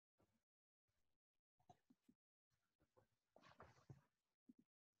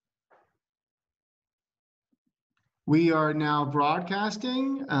We are now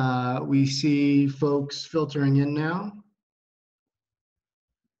broadcasting. We see folks filtering in now.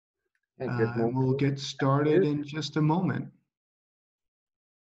 Hey, good morning. And we'll get started in just a moment.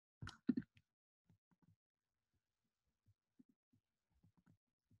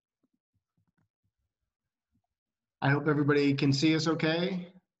 I hope everybody can see us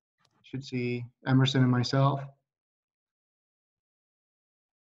okay. Should see Emerson and myself.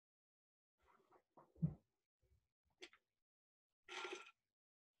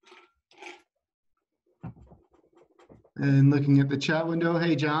 And looking at the chat window,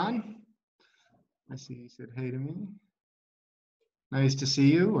 hey, John. I see he said hey to me. Nice to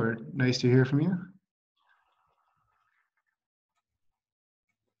see you, or nice to hear from you.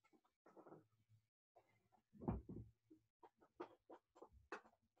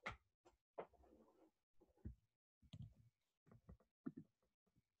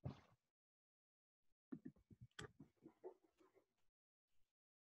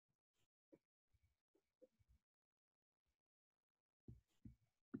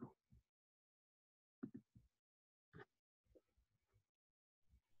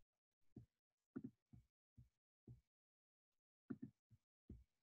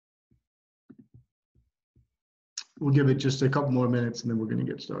 We'll give it just a couple more minutes and then we're going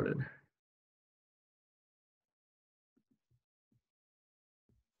to get started.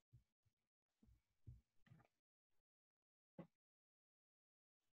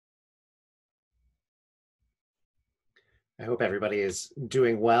 I hope everybody is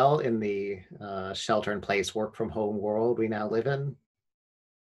doing well in the shelter-in-place, work-from-home world we now live in.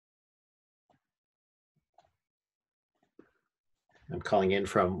 I'm calling in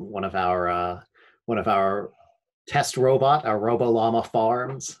from one of our test robot, our Robo-Llama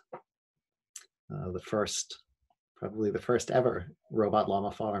farms. Probably the first ever robot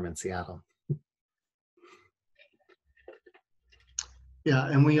llama farm in Seattle. Yeah,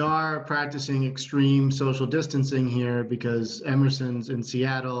 and we are practicing extreme social distancing here because Emerson's in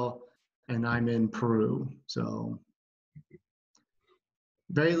Seattle and I'm in Peru. So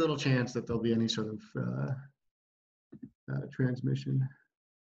very little chance that there'll be any sort of transmission.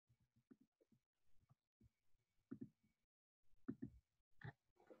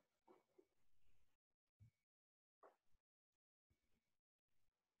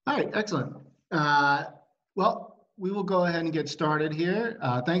 All right, excellent. Well, we will go ahead and get started here.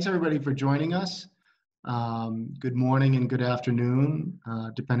 Thanks everybody for joining us. Good morning and good afternoon,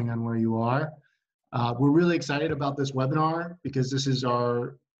 depending on where you are. We're really excited about this webinar because this is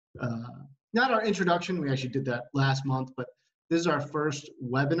our, not our introduction, we actually did that last month, but this is our first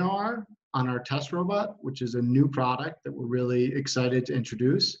webinar on our test robot, which is a new product that we're really excited to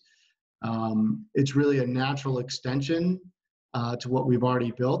introduce. It's really a natural extension to what we've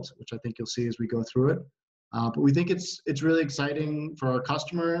already built, which I think you'll see as we go through it. But we think it's really exciting for our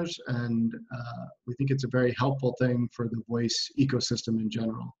customers, and we think it's a very helpful thing for the voice ecosystem in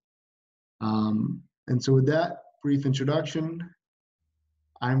general. And so with that brief introduction,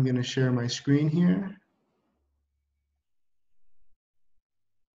 I'm going to share my screen here.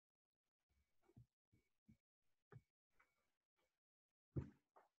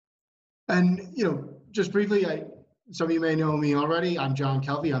 And just briefly, some of you may know me already. I'm John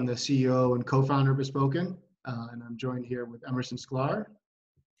Kelvey. I'm the CEO and co-founder of Bespoken, and I'm joined here with Emerson Sklar.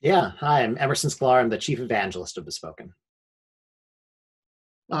 Yeah, hi, I'm Emerson Sklar. I'm the chief evangelist of Bespoken.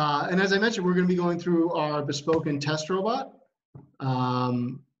 And as I mentioned, we're going to be going through our Bespoken Test Robot.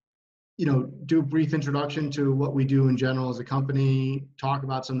 Do a brief introduction to what we do in general as a company, talk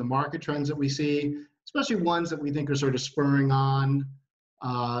about some of the market trends that we see, especially ones that we think are sort of spurring on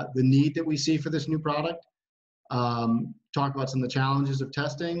the need that we see for this new product. Talk about some of the challenges of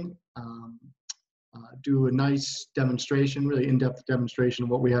testing, do a nice demonstration, really in-depth demonstration of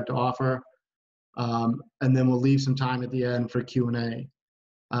what we have to offer, and then we'll leave some time at the end for Q&A.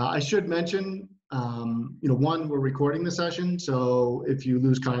 I should mention, one, we're recording the session, so if you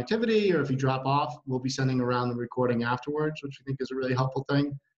lose connectivity or if you drop off, we'll be sending around the recording afterwards, which we think is a really helpful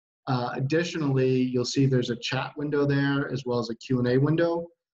thing. Additionally, you'll see there's a chat window there as well as a Q&A window.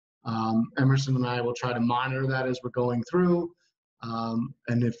 Emerson and I will try to monitor that as we're going through.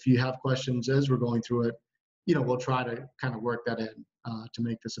 And if you have questions as we're going through it, we'll try to kind of work that in to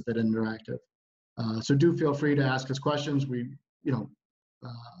make this a bit interactive. So do feel free to ask us questions. We'd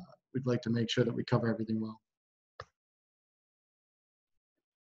like to make sure that we cover everything well.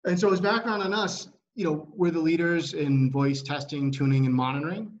 And so as background on us, we're the leaders in voice testing, tuning, and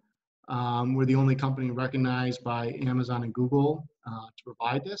monitoring. We're the only company recognized by Amazon and Google to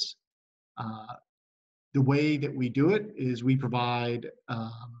provide this. The way that we do it is we provide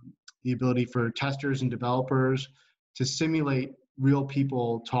the ability for testers and developers to simulate real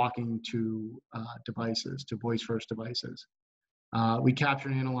people talking to devices, to voice-first devices. We capture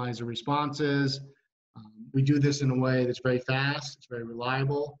and analyze the responses. We do this in a way that's very fast, it's very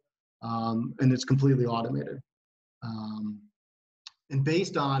reliable, and it's completely automated. And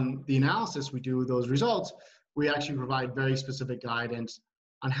based on the analysis we do with those results, we actually provide very specific guidance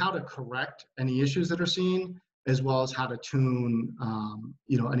on how to correct any issues that are seen, as well as how to tune,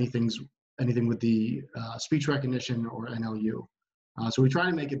 anything with the speech recognition or NLU. So we try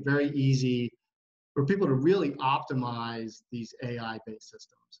to make it very easy for people to really optimize these AI-based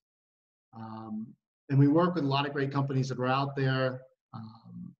systems. And we work with a lot of great companies that are out there,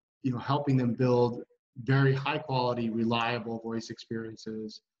 helping them build very high quality, reliable voice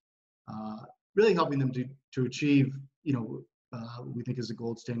experiences, really helping them to achieve, we think is a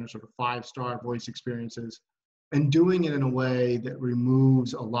gold standard, sort of 5-star voice experiences, and doing it in a way that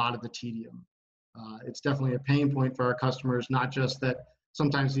removes a lot of the tedium. It's definitely a pain point for our customers, not just that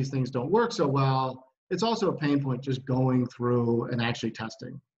sometimes these things don't work so well, it's also a pain point just going through and actually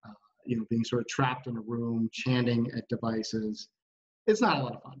testing, being sort of trapped in a room, chanting at devices. It's not a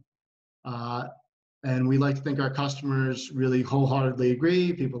lot of fun. And we like to think our customers really wholeheartedly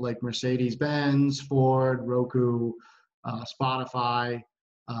agree. People like Mercedes-Benz, Ford, Roku, Spotify.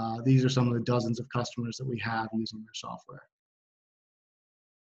 These are some of the dozens of customers that we have using their software.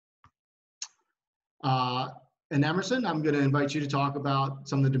 And Emerson, I'm going to invite you to talk about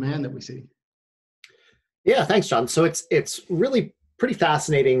some of the demand that we see. Yeah, thanks, John. So it's really pretty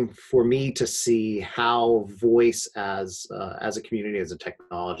fascinating for me to see how voice as a community, as a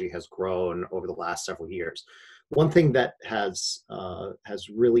technology, has grown over the last several years. One thing that has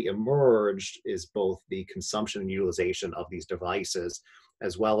really emerged is both the consumption and utilization of these devices,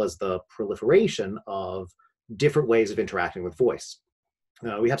 as well as the proliferation of different ways of interacting with voice.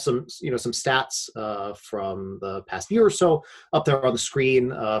 We have some stats from the past year or so up there on the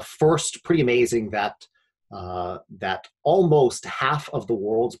screen. First, pretty amazing that almost half of the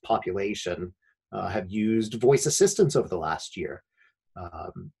world's population have used voice assistants over the last year.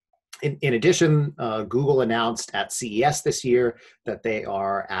 In addition, Google announced at CES this year that they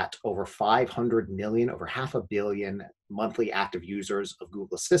are at over 500 million, over 500 million monthly active users of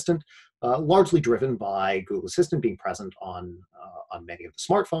Google Assistant, largely driven by Google Assistant being present on many of the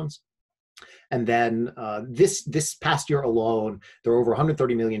smartphones. And then this past year alone, there are over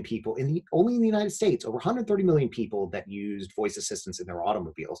 130 million people only in the United States, over 130 million people that used voice assistants in their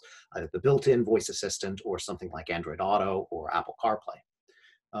automobiles, either the built-in voice assistant or something like Android Auto or Apple CarPlay.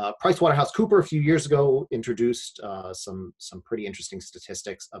 PricewaterhouseCoopers a few years ago introduced some pretty interesting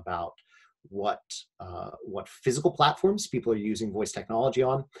statistics about what physical platforms people are using voice technology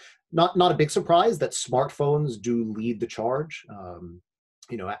on. Not a big surprise that smartphones do lead the charge.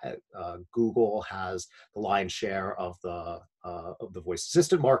 Google has the lion's share of the voice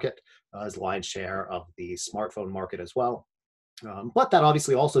assistant market, has the lion's share of the smartphone market as well. But that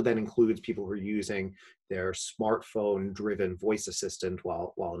obviously also then includes people who are using their smartphone-driven voice assistant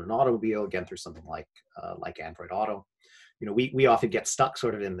while in an automobile, again through something like Android Auto. We often get stuck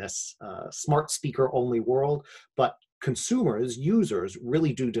sort of in this smart speaker-only world, but consumers, users,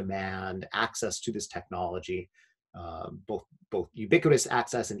 really do demand access to this technology, both ubiquitous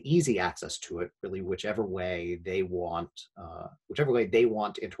access and easy access to it, really whichever way they want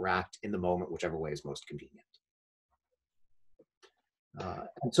to interact in the moment, whichever way is most convenient.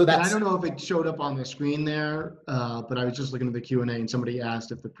 And so that's. And I don't know if it showed up on the screen there, but I was just looking at the Q&A and somebody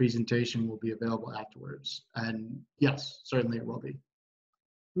asked if the presentation will be available afterwards. And yes, certainly it will be.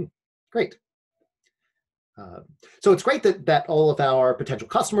 Great. So it's great that all of our potential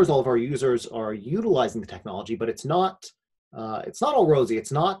customers, all of our users are utilizing the technology, but it's not all rosy.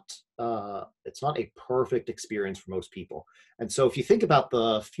 It's not a perfect experience for most people. And so if you think about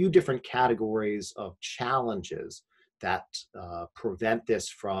the few different categories of challenges that prevent this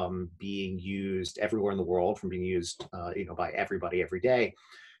from being used everywhere in the world, from being used by everybody every day.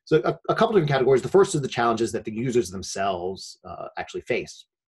 So a couple different categories. The first is the challenges that the users themselves actually face.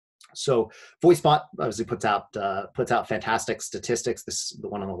 So VoiceBot obviously puts out fantastic statistics. The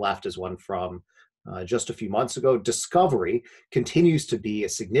one on the left is one from just a few months ago. Discovery continues to be a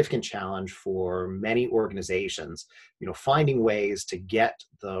significant challenge for many organizations. Finding ways to get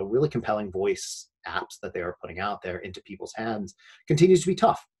the really compelling voice apps that they are putting out there into people's hands continues to be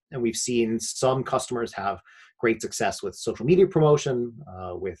tough. And we've seen some customers have great success with social media promotion,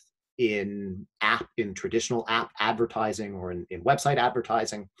 in traditional app advertising or in website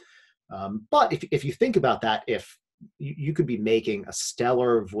advertising. But if you think about that, if you could be making a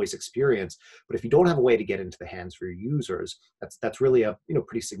stellar voice experience, but if you don't have a way to get into the hands for your users, that's really a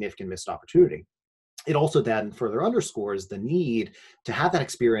pretty significant missed opportunity. it also then further underscores the need to have that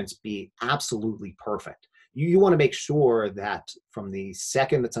experience be absolutely perfect. You want to make sure that from the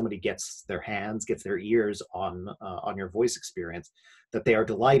second that somebody gets their hands, gets their ears on your voice experience, that they are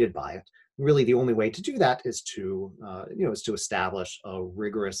delighted by it. Really, the only way to do that is to is to establish a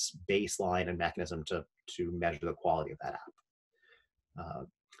rigorous baseline and mechanism to measure the quality of that app.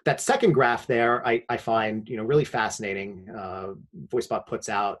 That second graph there, I find really fascinating. VoiceBot puts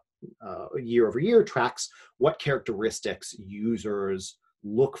out year over year, tracks what characteristics users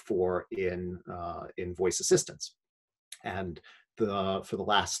look for in voice assistants. And for the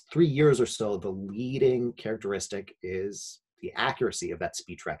last 3 years or so, the leading characteristic is the accuracy of that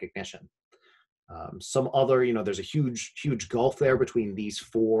speech recognition. Some other, there's a huge gulf there between these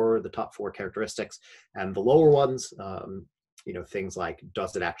the top four characteristics, and the lower ones. Things like,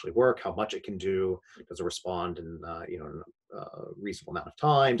 does it actually work? How much it can do? Does it respond in a reasonable amount of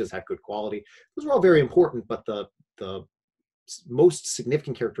time? Does it have good quality? Those are all very important, but the most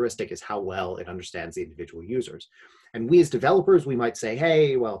significant characteristic is how well it understands the individual users. And we as developers, we might say,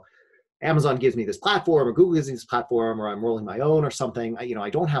 hey, well, Amazon gives me this platform, or Google gives me this platform, or I'm rolling my own or something. I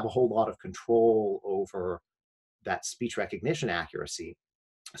don't have a whole lot of control over that speech recognition accuracy.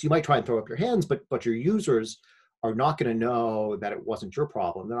 So you might try and throw up your hands, but your users are not going to know that it wasn't your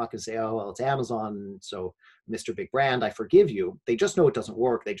problem. They're not going to say, oh, well, it's Amazon, so Mr. Big Brand, I forgive you. They just know it doesn't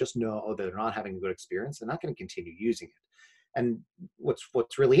work. They just know that they're not having a good experience. They're not going to continue using it. And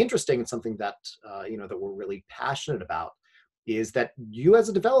what's really interesting, and something that that we're really passionate about, is that you as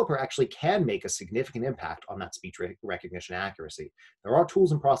a developer actually can make a significant impact on that speech recognition accuracy. There are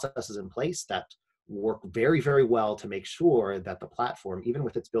tools and processes in place that work very, very well to make sure that the platform, even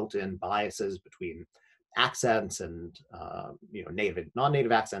with its built-in biases between accents and native and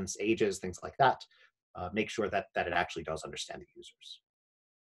non-native accents, ages, things like that, make sure that it actually does understand the users.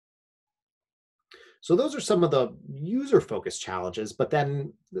 So those are some of the user-focused challenges, but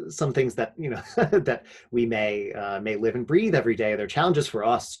then some things that that we may live and breathe every day. They're challenges for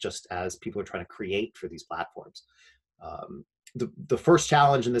us, just as people are trying to create for these platforms. The first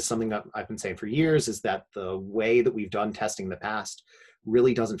challenge, and this is something that I've been saying for years, is that the way that we've done testing in the past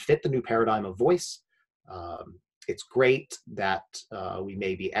really doesn't fit the new paradigm of voice. It's great that we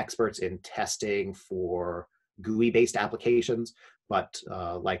may be experts in testing for GUI-based applications, but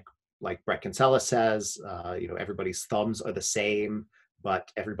like Brett Kinsella says, everybody's thumbs are the same,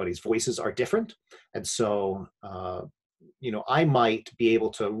 but everybody's voices are different. And so, I might be able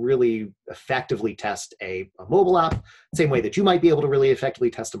to really effectively test a mobile app, same way that you might be able to really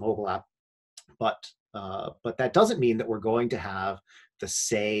effectively test a mobile app. But that doesn't mean that we're going to have the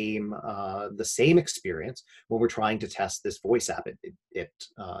same experience when we're trying to test this voice app.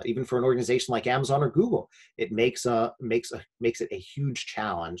 Even for an organization like Amazon or Google, it makes it a huge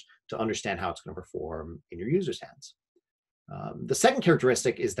challenge to understand how it's going to perform in your users' hands. The second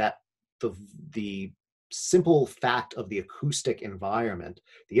characteristic is that the simple fact of the acoustic environment,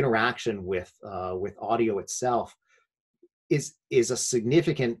 the interaction with audio itself, is a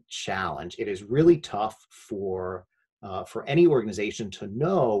significant challenge. It is really tough for any organization to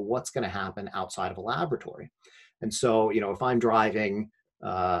know what's going to happen outside of a laboratory. And so, if I'm driving,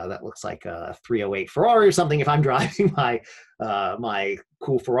 that looks like a 308 Ferrari or something, if I'm driving my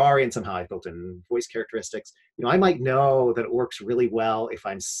cool Ferrari and somehow I've built in voice characteristics, I might know that it works really well if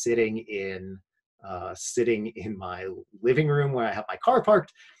I'm sitting in my living room where I have my car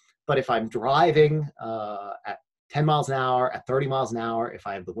parked. But if I'm driving at 10 miles an hour, at 30 miles an hour, if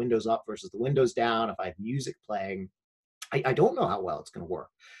I have the windows up versus the windows down, if I have music playing, I don't know how well it's going to work.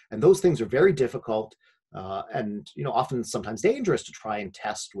 And those things are very difficult and often sometimes dangerous to try and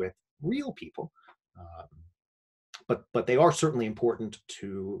test with real people. But they are certainly important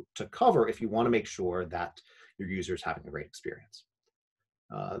to cover if you want to make sure that your user's having a great experience.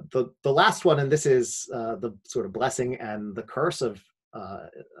 The last one, and this is the sort of blessing and the curse of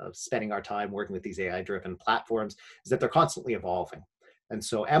spending our time working with these AI-driven platforms, is that they're constantly evolving. And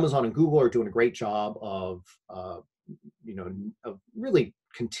so Amazon and Google are doing a great job of really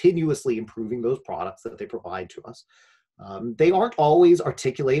continuously improving those products that they provide to us. They aren't always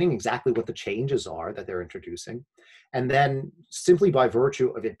articulating exactly what the changes are that they're introducing. And then simply by virtue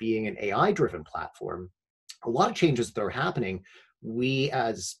of it being an AI-driven platform, a lot of changes that are happening, we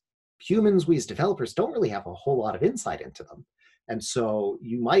as humans, we as developers, don't really have a whole lot of insight into them. And so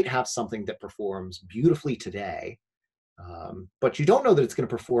you might have something that performs beautifully today, but you don't know that it's going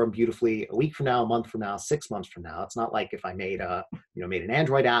to perform beautifully a week from now, a month from now, 6 months from now. It's not like if I made an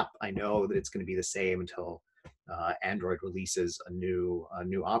Android app, I know that it's going to be the same until Android releases a new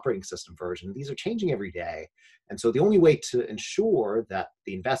operating system version. These are changing every day. And so the only way to ensure that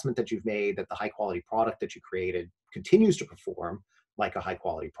the investment that you've made, that the high quality product that you created continues to perform like a high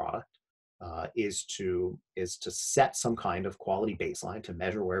quality product, is to set some kind of quality baseline to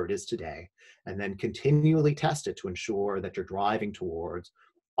measure where it is today, and then continually test it to ensure that you're driving towards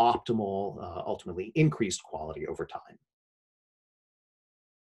optimal, ultimately increased quality over time.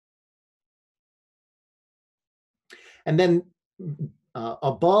 And then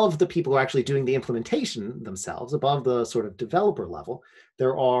above the people who are actually doing the implementation themselves, above the sort of developer level,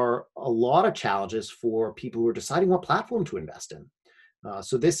 there are a lot of challenges for people who are deciding what platform to invest in.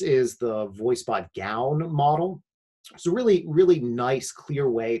 So this is the VoiceBot gown model. It's a really, really nice, clear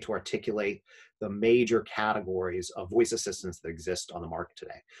way to articulate the major categories of voice assistants that exist on the market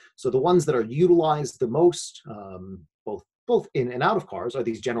today. So the ones that are utilized the most, both in and out of cars, are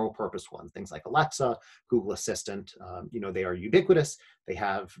these general purpose ones, things like Alexa, Google Assistant. They are ubiquitous. They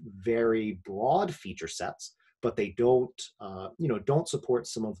have very broad feature sets, but they don't support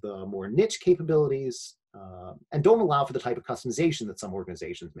some of the more niche capabilities, and don't allow for the type of customization that some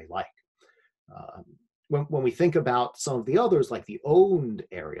organizations may like. When we think about some of the others, like the owned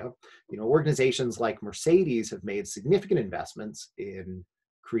area, organizations like Mercedes have made significant investments in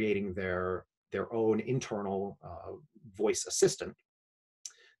creating their own internal voice assistant.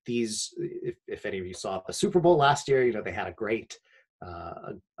 These, if any of you saw the Super Bowl last year, they had a great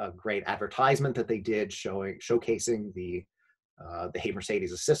advertisement that they did showcasing the Hey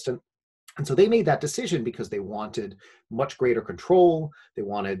Mercedes assistant. And so they made that decision because they wanted much greater control. They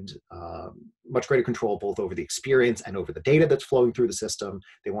wanted much greater control both over the experience and over the data that's flowing through the system.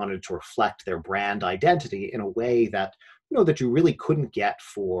 They wanted to reflect their brand identity in a way that that you really couldn't get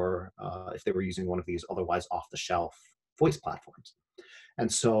for if they were using one of these otherwise off-the-shelf voice platforms. And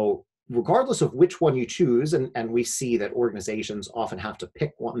so regardless of which one you choose, and we see that organizations often have to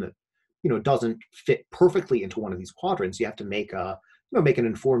pick one that doesn't fit perfectly into one of these quadrants. You have to make an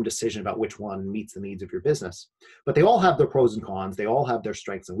informed decision about which one meets the needs of your business. But they all have their pros and cons. They all have their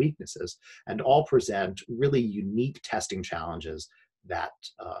strengths and weaknesses, and all present really unique testing challenges that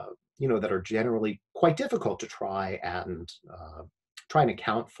that are generally quite difficult to try and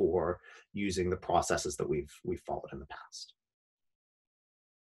account for using the processes that we've followed in the past.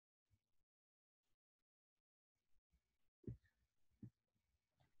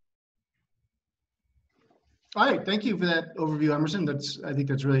 All right, thank you for that overview, Emerson. I think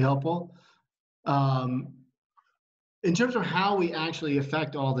that's really helpful. In terms of how we actually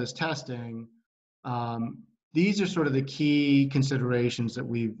affect all this testing, these are sort of the key considerations that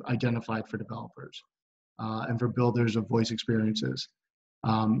we've identified for developers and for builders of voice experiences.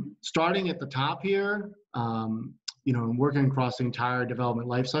 Starting at the top here, and working across the entire development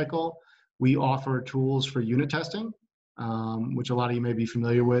lifecycle, we offer tools for unit testing, which a lot of you may be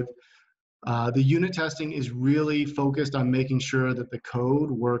familiar with. The unit testing is really focused on making sure that the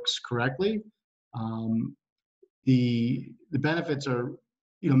code works correctly. The benefits are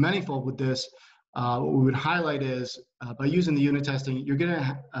manifold with this. What we would highlight is by using the unit testing, you're going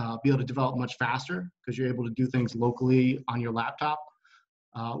to be able to develop much faster because you're able to do things locally on your laptop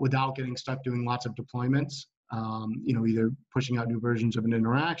without getting stuck doing lots of deployments. Either pushing out new versions of an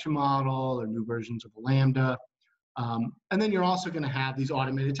interaction model or new versions of a Lambda. And then you're also going to have these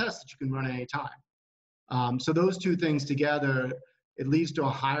automated tests that you can run at any time. So those two things together, it leads to a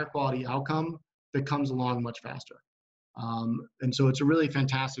higher quality outcome that comes along much faster. And so it's a really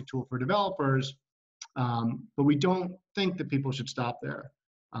fantastic tool for developers, but we don't think that people should stop there.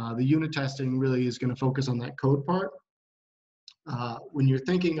 The unit testing really is going to focus on that code part. When you're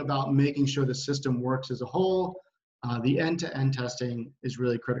thinking about making sure the system works as a whole, the end-to-end testing is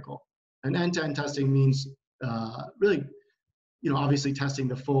really critical. And end-to-end testing means really, obviously testing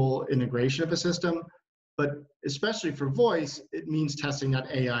the full integration of a system, but especially for voice, it means testing that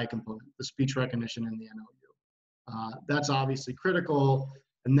AI component, the speech recognition and the NLU. That's obviously critical,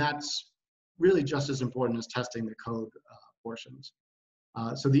 and that's really just as important as testing the code portions.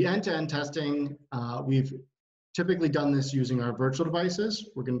 So the end-to-end testing, we've typically done this using our virtual devices.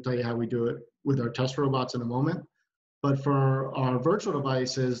 We're going to tell you how we do it with our test robots in a moment. But for our virtual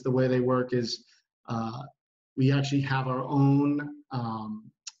devices, the way they work is we actually have our own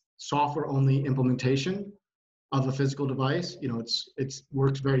software-only implementation of a physical device. It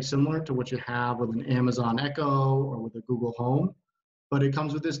works very similar to what you have with an Amazon Echo or with a Google Home, but it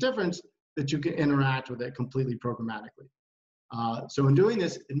comes with this difference that you can interact with it completely programmatically. So in doing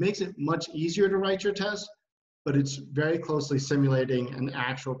this, it makes it much easier to write your test, but it's very closely simulating an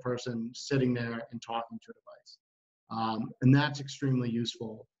actual person sitting there and talking to a device. And that's extremely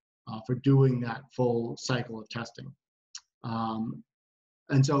useful for doing that full cycle of testing.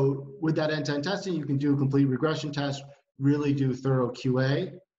 And so with that end-to-end testing, you can do complete regression tests, really do thorough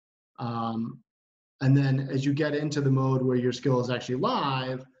QA. And then as you get into the mode where your skill is actually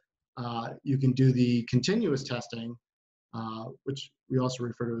live, you can do the continuous testing, which we also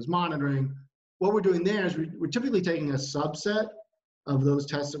refer to as monitoring. What we're doing there is we're typically taking a subset of those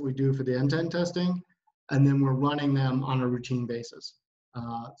tests that we do for the end-to-end testing, and then we're running them on a routine basis.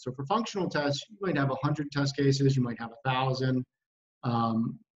 So for functional tests, you might have 100 test cases, you might have 1,000.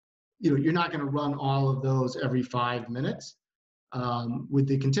 You're not going to run all of those every 5 minutes. With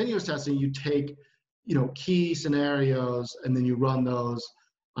the continuous testing, you take key scenarios and then you run those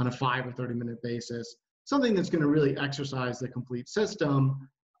on a 5 or 30-minute basis. Something that's going to really exercise the complete system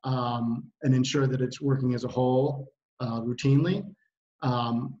and ensure that it's working as a whole routinely.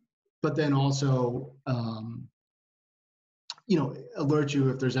 But then also, alert you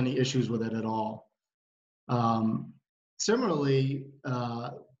if there's any issues with it at all. Similarly,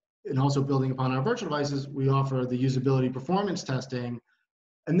 and also building upon our virtual devices, we offer the usability performance testing.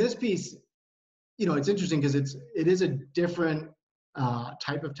 And this piece, it's interesting because it is a different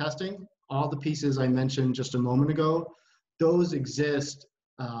type of testing. All the pieces I mentioned just a moment ago, those exist,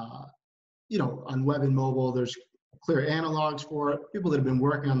 on web and mobile. There's clear analogs for it. People that have been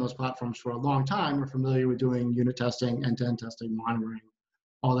working on those platforms for a long time are familiar with doing unit testing, end-to-end testing, monitoring,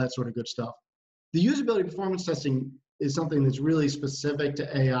 all that sort of good stuff. The usability performance testing is something that's really specific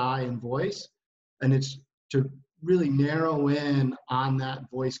to AI and voice, and it's to really narrow in on that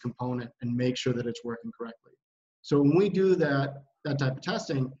voice component and make sure that it's working correctly. So when we do that type of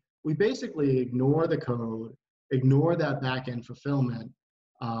testing, we basically ignore the code, ignore that back-end fulfillment,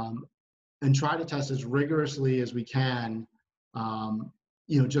 and try to test as rigorously as we can,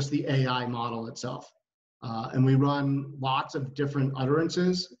 just the AI model itself. And we run lots of different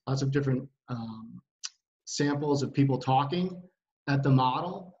utterances, lots of different samples of people talking at the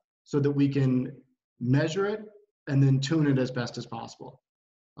model so that we can measure it and then tune it as best as possible.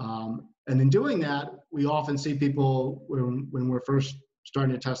 And in doing that, we often see people when we're first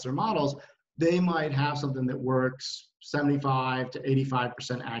starting to test their models, they might have something that works 75 to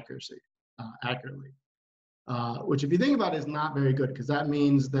 85% accurately, which if you think about it is not very good, because that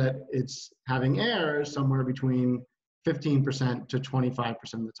means that it's having errors somewhere between 15% to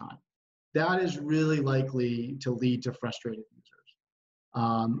 25% of the time. That is really likely to lead to frustrated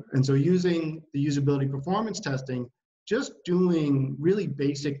users. And so using the usability performance testing, just doing really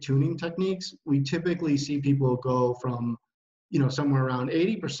basic tuning techniques, we typically see people go from somewhere around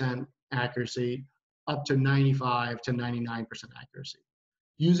 80% accuracy up to 95 to 99% accuracy.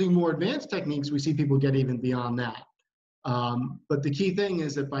 Using more advanced techniques, we see people get even beyond that. But the key thing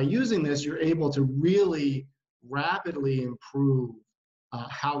is that by using this, you're able to really rapidly improve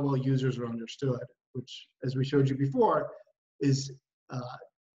how well users are understood, which, as we showed you before, is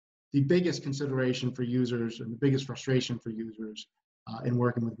the biggest consideration for users and the biggest frustration for users in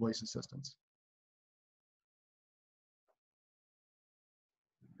working with voice assistants.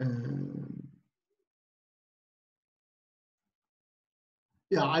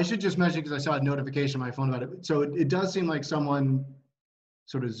 Yeah, I should just mention, because I saw a notification on my phone about it. So it does seem like someone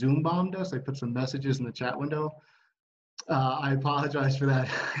sort of Zoom bombed us. I put some messages in the chat window. I apologize for that.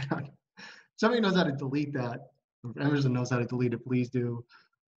 Somebody knows how to delete that. If Emerson knows how to delete it, please do.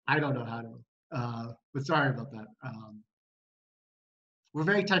 I don't know how to, but sorry about that. We're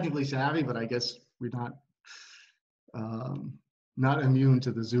very technically savvy, but I guess we're not immune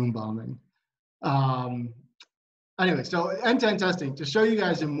to the Zoom bombing. Anyway, so end-to-end testing, to show you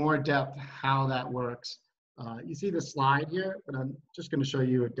guys in more depth how that works. You see the slide here, but I'm just going to show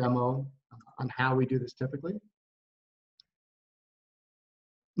you a demo on how we do this typically.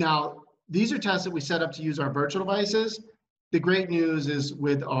 Now, these are tests that we set up to use our virtual devices. The great news is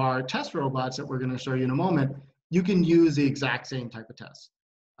with our test robots that we're going to show you in a moment, you can use the exact same type of tests.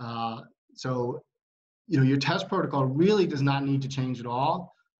 So, your test protocol really does not need to change at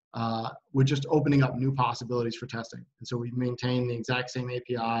all. We're just opening up new possibilities for testing. And so we maintain the exact same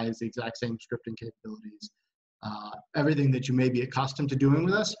APIs, the exact same scripting capabilities. Everything that you may be accustomed to doing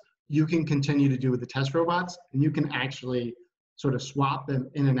with us, you can continue to do with the test robots, and you can actually sort of swap them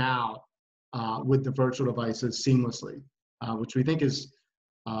in and out with the virtual devices seamlessly, which we think is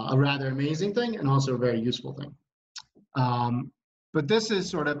a rather amazing thing and also a very useful thing. But this is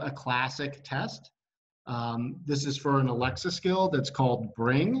sort of a classic test. This is for an Alexa skill that's called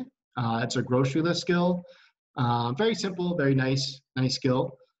Bring. It's a grocery list skill. Very simple, very nice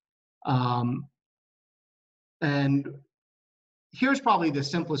skill. And here's probably the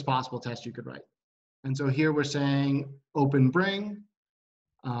simplest possible test you could write. And so here we're saying open Bring.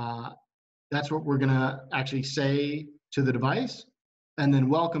 That's what we're going to actually say to the device. And then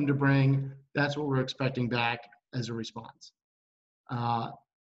welcome to bring, that's what we're expecting back as a response.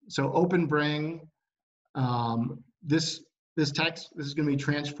 So open bring, this text, this is going to be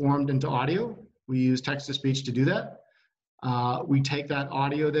transformed into audio. We use text to speech to do that. We take that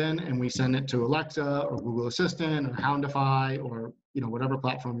audio then and we send it to Alexa or Google Assistant or Houndify or whatever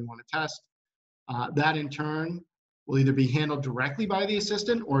platform you want to test. That in turn will either be handled directly by the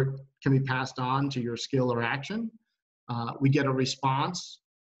assistant or can be passed on to your skill or action. We get a response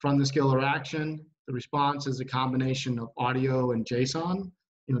from the skill or action. The response is a combination of audio and JSON.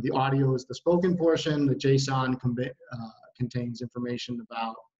 The audio is the spoken portion. The JSON contains information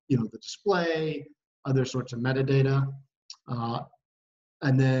about the display, other sorts of metadata.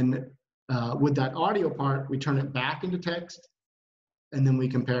 And then with that audio part, we turn it back into text, and then we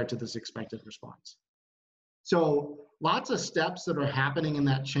compare it to this expected response. So lots of steps that are happening in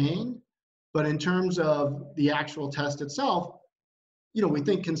that chain, but in terms of the actual test itself, we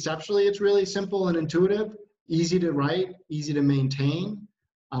think conceptually it's really simple and intuitive, easy to write, easy to maintain,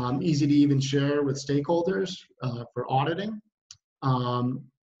 easy to even share with stakeholders for auditing.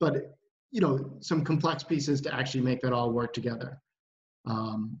 But some complex pieces to actually make that all work together.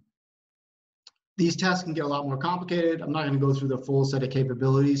 These tests can get a lot more complicated. I'm not going to go through the full set of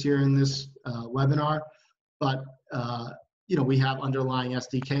capabilities here in this webinar, but we have underlying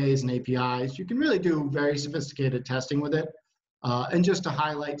SDKs and APIs. You can really do very sophisticated testing with it. And just to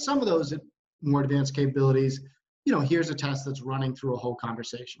highlight some of those more advanced capabilities, here's a test that's running through a whole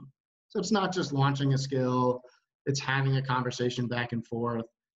conversation. So it's not just launching a skill, it's having a conversation back and forth.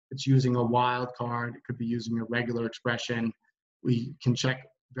 It's using a wildcard. It could be using a regular expression. We can check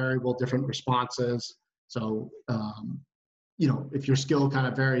variable different responses. So, if your skill kind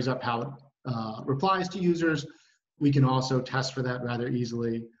of varies up how it replies to users, we can also test for that rather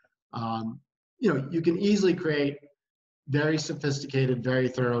easily. You can easily create very sophisticated, very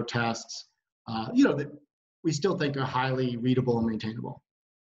thorough tests, that we still think are highly readable and maintainable.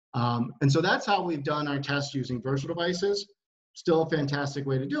 And so that's how we've done our tests using virtual devices. Still a fantastic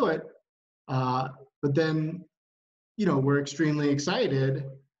way to do it. But then, we're extremely excited.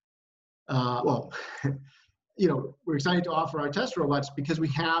 We're excited to offer our test robots because we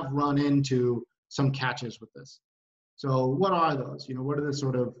have run into some catches with this. So what are those? What are the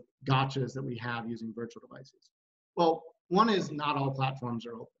sort of gotchas that we have using virtual devices? Well, one is not all platforms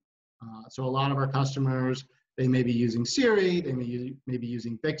are open. So a lot of our customers, they may be using Siri, they may be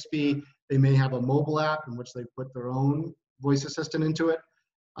using Bixby, they may have a mobile app in which they put their own voice assistant into it.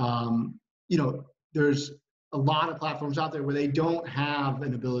 There's a lot of platforms out there where they don't have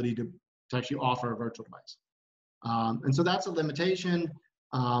an ability to actually offer a virtual device. And so that's a limitation.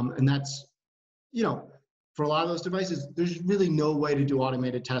 And that's, for a lot of those devices, there's really no way to do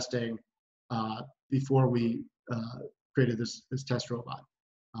automated testing before we created this test robot.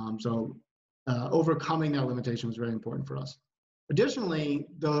 So overcoming that limitation was very important for us. Additionally,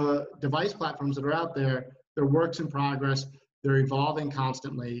 the device platforms that are out there, they're works in progress, they're evolving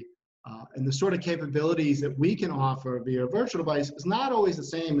constantly, and the sort of capabilities that we can offer via a virtual device is not always the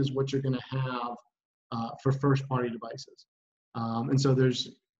same as what you're going to have for first-party devices. And so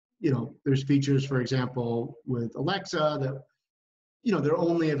there's features, for example, with Alexa that, they're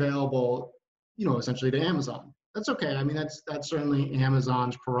only available, essentially to Amazon. That's okay. I mean, that's certainly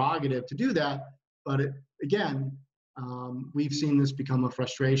Amazon's prerogative to do that. But again, we've seen this become a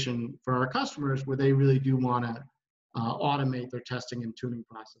frustration for our customers where they really do want to automate their testing and tuning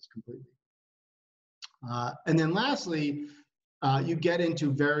process completely. And then lastly, you get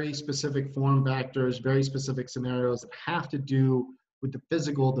into very specific form factors, very specific scenarios that have to do with the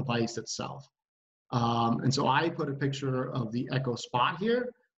physical device itself. And so I put a picture of the Echo Spot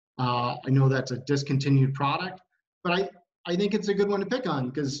here. I know that's a discontinued product, but I think it's a good one to pick on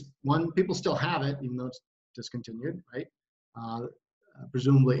because, one, people still have it, even though it's discontinued, right?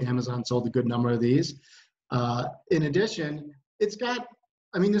 Presumably Amazon sold a good number of these. In addition, it's got,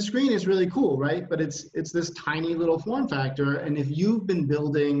 the screen is really cool, right? But it's this tiny little form factor. And if you've been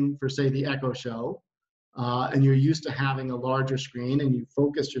building for, say, the Echo Show, and you're used to having a larger screen and you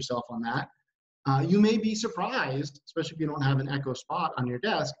focused yourself on that, you may be surprised, especially if you don't have an Echo Spot on your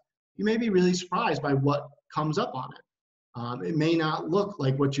desk, you may be really surprised by what comes up on it. It may not look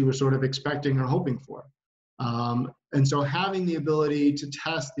like what you were sort of expecting or hoping for. And so having the ability to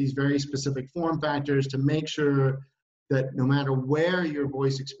test these very specific form factors to make sure that no matter where your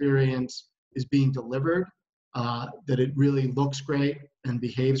voice experience is being delivered, that it really looks great and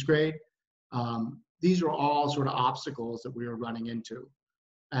behaves great. These are all sort of obstacles that we are running into.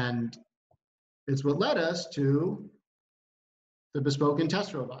 And it's what led us to the Bespoken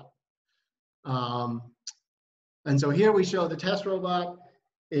Test Robot. And so here we show the test robot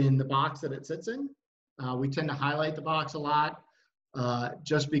in the box that it sits in. We tend to highlight the box a lot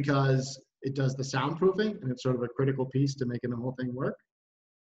just because it does the soundproofing, and it's sort of a critical piece to making the whole thing work.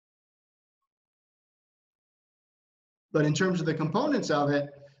 But in terms of the components of it,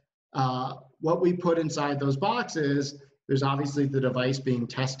 what we put inside those boxes, there's obviously the device being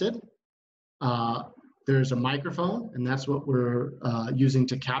tested. There's a microphone, and that's what we're using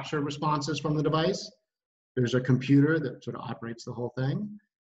to capture responses from the device. There's a computer that sort of operates the whole thing.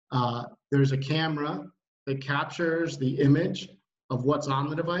 There's a camera that captures the image of what's on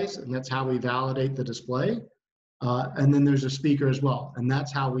the device, and that's how we validate the display. And then there's a speaker as well, and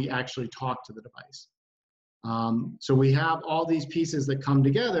that's how we actually talk to the device. So we have all these pieces that come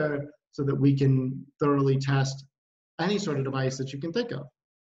together so that we can thoroughly test any sort of device that you can think of.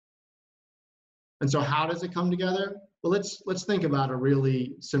 And so how does it come together? Well, let's think about a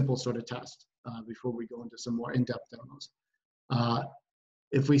really simple sort of test before we go into some more in-depth demos.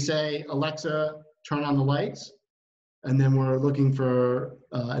 If we say, Alexa, turn on the lights, and then we're looking for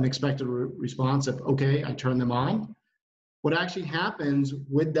an expected response of, okay, I turn them on. What actually happens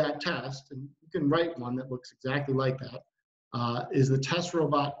with that test, and you can write one that looks exactly like that, is the test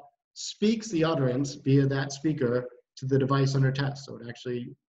robot speaks the utterance via that speaker to the device under test. So it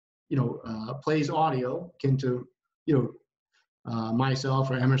actually, plays audio akin to, myself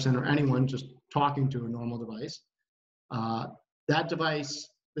or Emerson or anyone just talking to a normal device. That device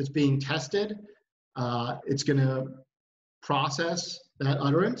that's being tested, it's going to process that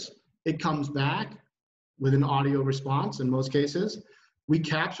utterance. It comes back with an audio response in most cases. We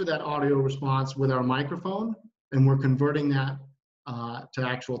capture that audio response with our microphone, and we're converting that to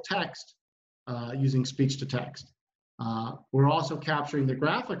actual text using speech to text. We're also capturing the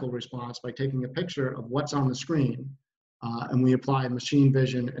graphical response by taking a picture of what's on the screen, and we apply machine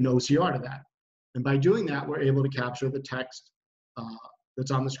vision and OCR to that. And by doing that, we're able to capture the text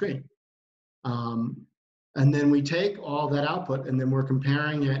that's on the screen. And then we take all that output, and then we're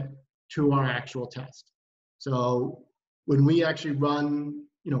comparing it to our actual test. So when we actually run,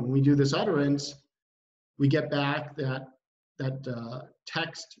 when we do this utterance, we get back that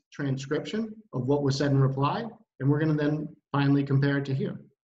text transcription of what was said in reply, and we're going to then finally compare it to here.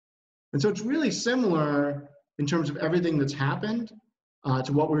 And so it's really similar in terms of everything that's happened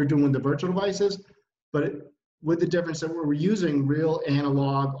to what we were doing with the virtual devices, but with the difference that we're using real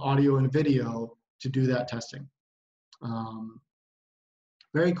analog audio and video to do that testing.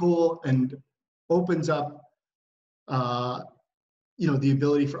 Very cool, and opens up the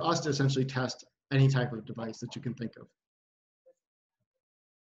ability for us to essentially test any type of device that you can think of.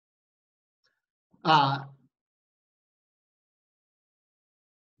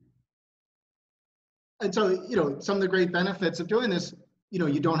 And so, some of the great benefits of doing this,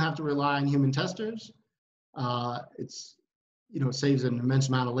 you don't have to rely on human testers. It's, saves an immense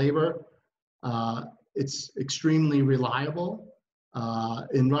amount of labor. It's extremely reliable.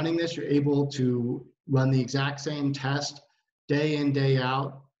 In running this, you're able to run the exact same test day in, day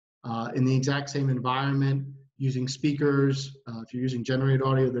out, in the exact same environment, using speakers. If you're using generated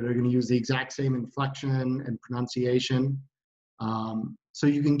audio, that are going to use the exact same inflection and pronunciation. So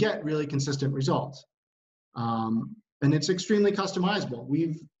you can get really consistent results. And it's extremely customizable.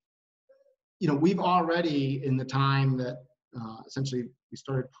 We've already, in the time that essentially we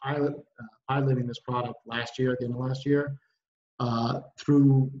started piloting this product last year, at the end of last year,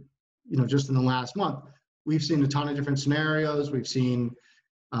 through, just in the last month, we've seen a ton of different scenarios. We've seen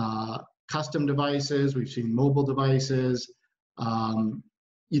custom devices, we've seen mobile devices,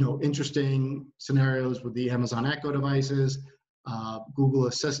 interesting scenarios with the Amazon Echo devices, Google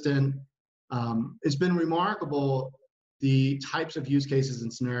Assistant. It's been remarkable the types of use cases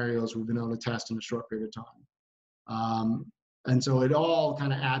and scenarios we've been able to test in a short period of time. And so it all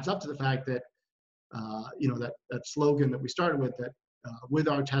kind of adds up to the fact that, that slogan that we started with, that with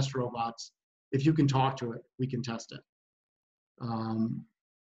our test robots, if you can talk to it, we can test it.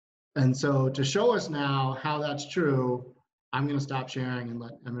 And so to show us now how that's true, I'm going to stop sharing and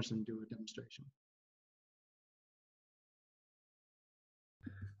let Emerson do a demonstration.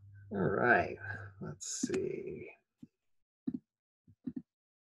 All right, let's see.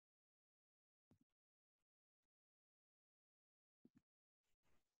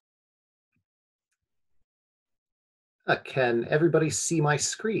 Can everybody see my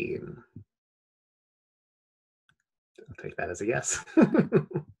screen? I'll take that as a yes.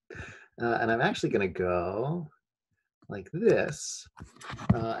 And I'm actually going to go like this.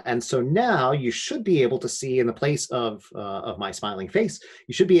 And so now you should be able to see, in the place of my smiling face,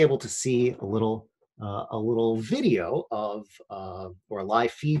 you should be able to see a little a little video of, or a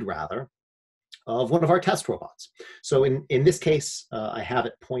live feed rather, of one of our test robots. So in this case, I have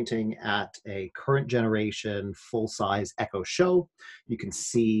it pointing at a current generation full-size Echo Show. You can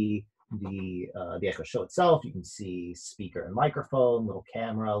see the Echo Show itself. You can see speaker and microphone, little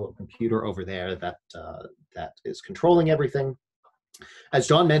camera, little computer over there that that is controlling everything. As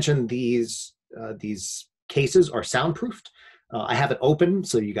John mentioned, these cases are soundproofed. I have it open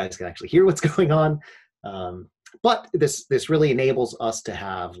so you guys can actually hear what's going on. But this really enables us to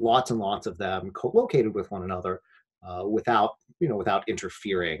have lots and lots of them co-located with one another without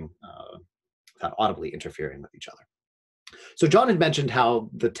interfering, without audibly interfering with each other. So John had mentioned how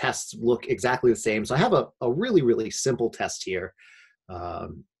the tests look exactly the same. So I have a really, really simple test here,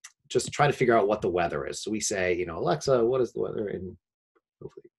 just to try to figure out what the weather is. So we say, Alexa, what is the weather in,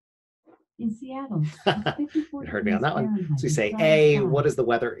 hopefully. In Seattle, it heard me on that one. So we say, A, what is the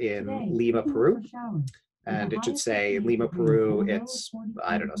weather in Lima, Peru? And it should say Lima, Peru, it's,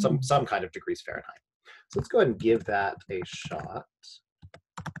 I don't know, some kind of degrees Fahrenheit. So let's go ahead and give that a shot. I'll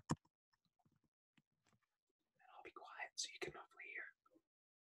be quiet so you can hopefully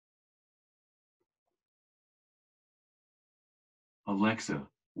hear. Alexa,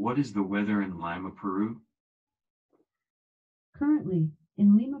 what is the weather in Lima, Peru? Currently,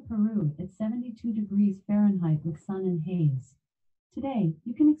 in Lima, Peru, it's 72 degrees Fahrenheit with sun and haze. Today,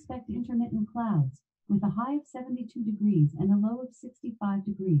 you can expect intermittent clouds, with a high of 72 degrees and a low of 65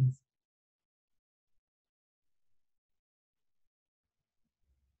 degrees.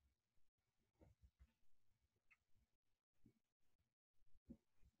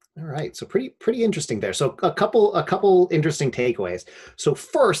 All right, so pretty interesting there. So a couple interesting takeaways. So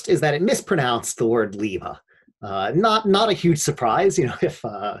first is that it mispronounced the word Lima. Not a huge surprise, if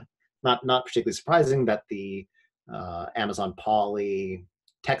not particularly surprising that the Amazon Polly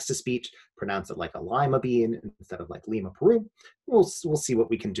text-to-speech pronounced it like a lima bean instead of like Lima, Peru. We'll see what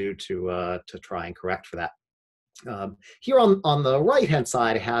we can do to try and correct for that. Here on the right-hand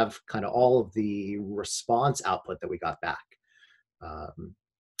side, I have kind of all of the response output that we got back.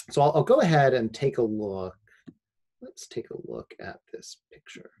 So I'll go ahead and take a look. Let's take a look at this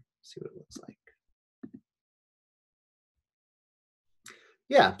picture, see what it looks like.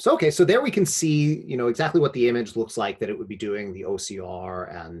 Yeah, so okay, so there we can see, exactly what the image looks like that it would be doing the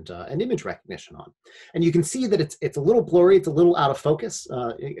OCR and image recognition on. And you can see that it's a little blurry, it's a little out of focus.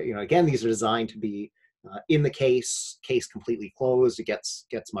 Again, these are designed to be in the case completely closed. It gets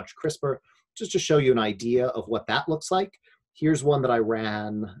much crisper. Just to show you an idea of what that looks like. Here's one that I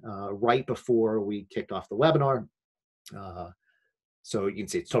ran right before we kicked off the webinar. So you can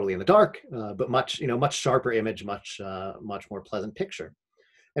see it's totally in the dark, but much sharper image, much more pleasant picture.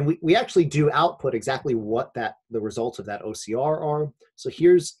 And we actually do output exactly what the results of that OCR are. So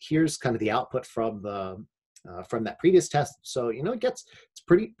here's kind of the output from that previous test. So it's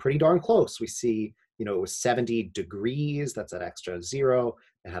pretty darn close. We see it was 70 degrees. That's that extra 0.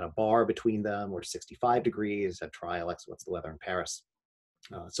 It had a bar between them, or 65 degrees. I'd try Alexa, what's the weather in Paris?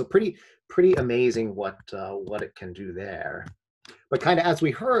 So pretty amazing what it can do there. But kind of as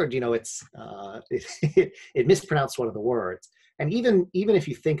we heard, it mispronounced one of the words. And even if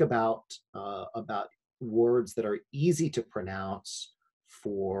you think about words that are easy to pronounce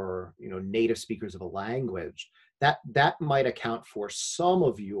for native speakers of a language, that might account for some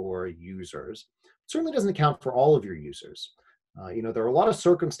of your users. It certainly doesn't account for all of your users. There are a lot of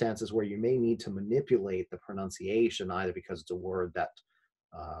circumstances where you may need to manipulate the pronunciation, either because it's a word that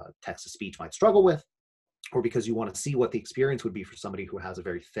text-to-speech might struggle with, or because you want to see what the experience would be for somebody who has a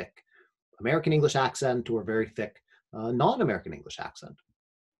very thick American English accent or a very thick non-American English accent.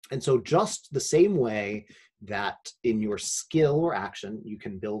 And so just the same way that in your skill or action, you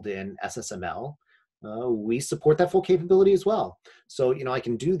can build in SSML, we support that full capability as well. So, I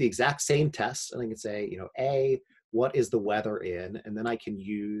can do the exact same test, and I can say, A, what is the weather in? And then I can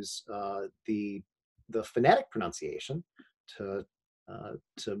use the phonetic pronunciation to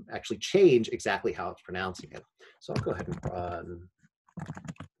actually change exactly how it's pronouncing it. So I'll go ahead and run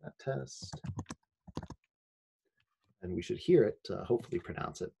that test. And we should hear it hopefully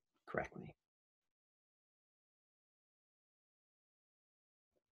pronounce it correctly.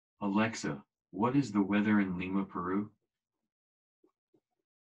 Alexa, what is the weather in Lima, Peru?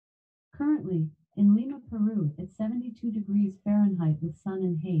 Currently, in Lima, Peru, it's 72 degrees Fahrenheit with sun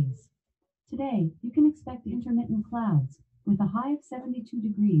and haze. Today, you can expect intermittent clouds, with a high of 72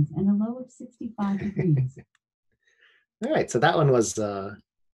 degrees and a low of 65 degrees. All right, so that one was a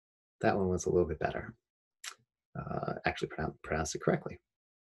little bit better. Actually pronounced it correctly.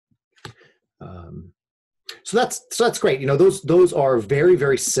 So that's great. You know, those are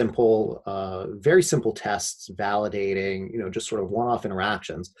very simple tests validating, you know, just sort of one-off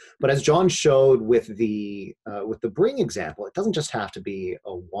interactions. But as John showed with the bring example, it doesn't just have to be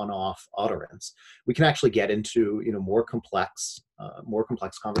a one-off utterance. We can actually get into, you know, more complex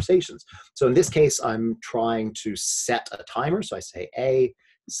conversations. So in this case, I'm trying to set a timer. So I say A,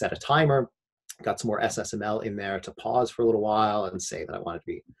 set a timer. Got some more SSML in there to pause for a little while and say that I want it to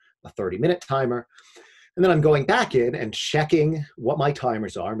be a 30-minute timer. And then I'm going back in and checking what my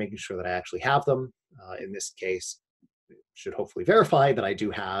timers are, making sure that I actually have them. In this case, it should hopefully verify that I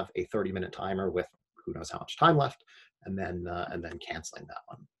do have a 30-minute timer with who knows how much time left, and then canceling that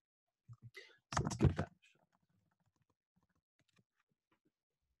one. So let's give that.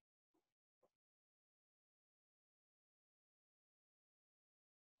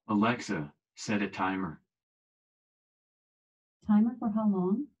 Alexa, set a timer. Timer for how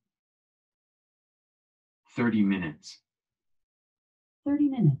long? 30 minutes. 30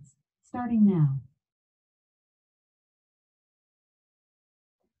 minutes, starting now.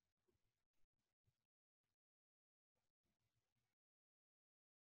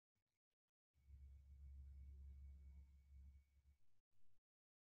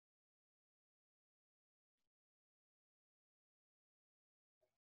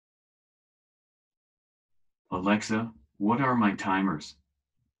 Alexa, what are my timers?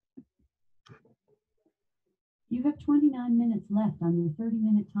 You have 29 minutes left on your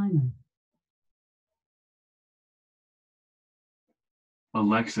 30-minute timer.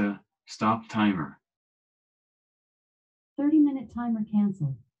 Alexa, stop timer. 30-minute timer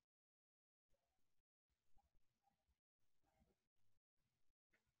canceled.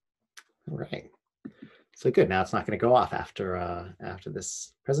 All right. So good. Now it's not going to go off after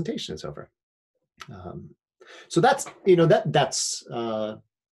this presentation is over. So that's, you know, that's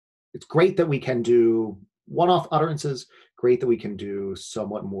it's great that we can do one-off utterances. Great that we can do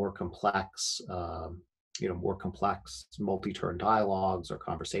somewhat more complex, you know, more complex multi-turn dialogues or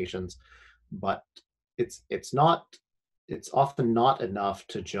conversations. But it's often not enough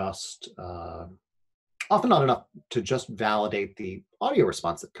to just validate the audio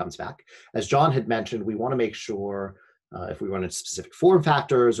response that comes back. As John had mentioned, we want to make sure if we run into specific form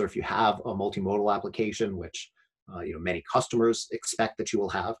factors, or if you have a multimodal application, which you know, many customers expect that you will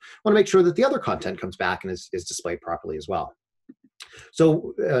have, want to make sure that the other content comes back and is displayed properly as well.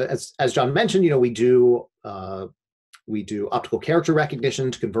 So as John mentioned, you know, we do optical character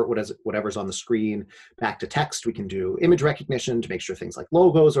recognition to convert whatever's on the screen back to text. We can do image recognition to make sure things like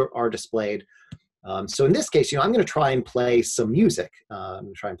logos are displayed. So in this case, you know, I'm going to try and play some music. I'm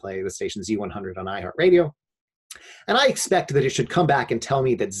going to try and play the station Z100 on iHeartRadio. And I expect that it should come back and tell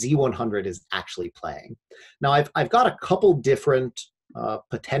me that Z100 is actually playing. Now, I've got a couple different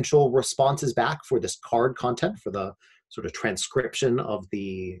potential responses back for this card content, for the sort of transcription of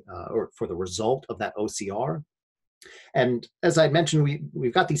the, or for the result of that OCR. And as I mentioned,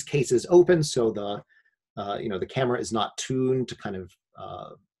 we've got these cases open, so you know, the camera is not tuned to kind of,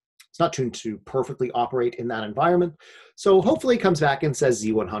 it's not tuned to perfectly operate in that environment. So hopefully it comes back and says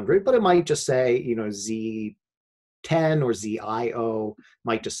Z100, but it might just say, you know, Z10 or ZIO,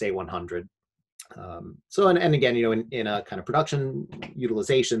 might just say 100. So, and again, you know, in a kind of production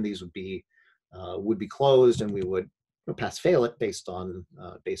utilization, these would be closed, and we would pass fail it based on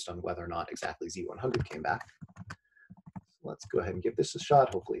whether or not exactly Z100 came back. So let's go ahead and give this a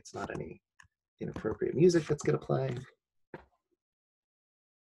shot. Hopefully it's not any inappropriate music that's going to play.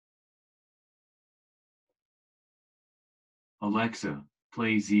 Alexa,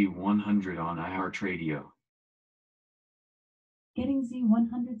 play Z100 on iHeartRadio. Getting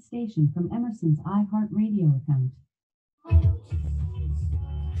Z100 station from Emerson's iHeartRadio account.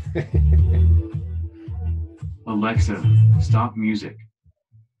 Alexa, stop music.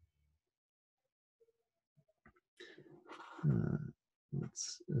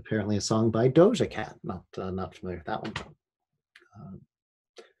 It's apparently a song by Doja Cat. Not familiar with that one.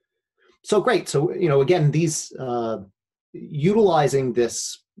 So great. So, you know, again, these utilizing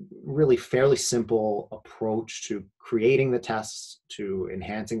this really fairly simple approach to creating the tests, to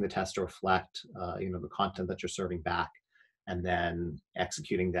enhancing the test to reflect, you know, the content that you're serving back, and then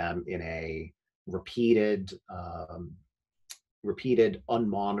executing them in a repeated,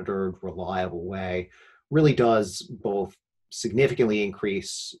 unmonitored, reliable way, really does both significantly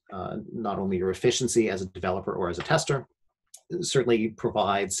increase not only your efficiency as a developer or as a tester, certainly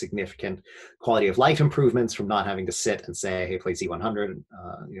provides significant quality of life improvements from not having to sit and say, hey, play Z100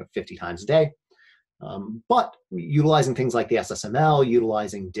 you know, 50 times a day. But utilizing things like the SSML,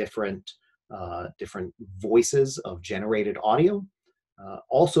 utilizing different voices of generated audio,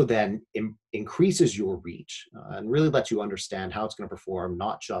 also then increases your reach and really lets you understand how it's going to perform,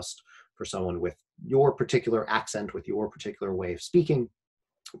 not just for someone with your particular accent, with your particular way of speaking,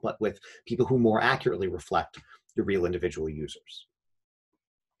 but with people who more accurately reflect your real individual users.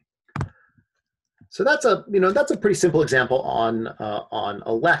 So that's a pretty simple example on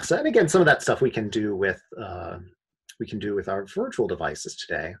Alexa, and again, some of that stuff we can do with our virtual devices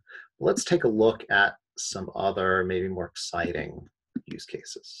today. Let's take a look at some other, maybe more exciting use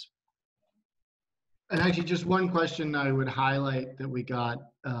cases. And actually, just one question I would highlight that we got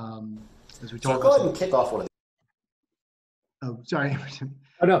as we talk about. So go ahead and kick off one of these. Oh, sorry.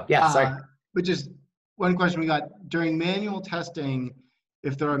 Oh no, yeah, sorry. But just one question we got during manual testing.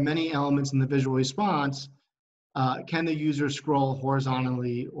 If there are many elements in the visual response, can the user scroll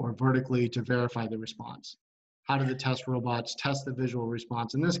horizontally or vertically to verify the response? How do the test robots test the visual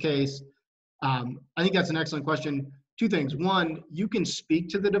response? In this case, I think that's an excellent question. Two things. One, you can speak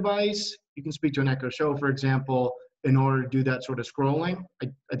to the device. You can speak to an Echo Show, for example, in order to do that sort of scrolling.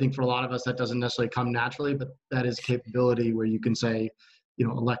 I think for a lot of us, that doesn't necessarily come naturally, but that is a capability where you can say,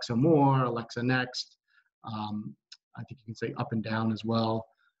 Alexa more, Alexa next. I think you can say up and down as well.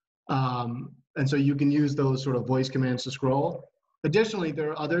 And so you can use those sort of voice commands to scroll. Additionally, there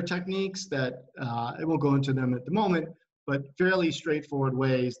are other techniques that I won't go into them at the moment, but fairly straightforward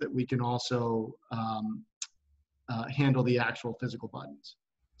ways that we can also handle the actual physical buttons.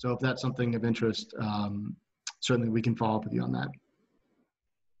 So if that's something of interest, certainly we can follow up with you on that.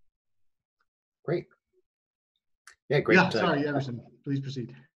 Great. Yeah, great. Yeah, sorry, Everson, please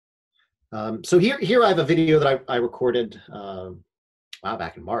proceed. So here I have a video that I recorded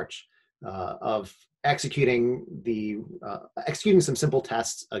back in March of executing some simple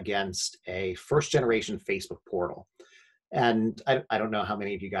tests against a first generation Facebook portal. And I don't know how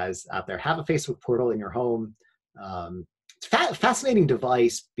many of you guys out there have a Facebook portal in your home. It's a fascinating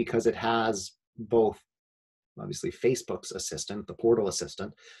device because it has both obviously Facebook's assistant, the portal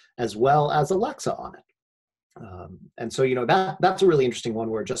assistant, as well as Alexa on it. And so, that's a really interesting one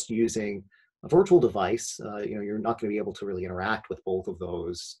where just using a virtual device, you're not going to be able to really interact with both of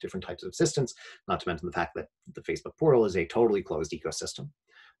those different types of assistants, not to mention the fact that the Facebook portal is a totally closed ecosystem.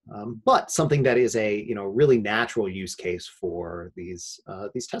 But something that is a really natural use case for these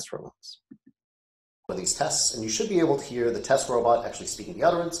test robots. These tests, and you should be able to hear the test robot actually speaking the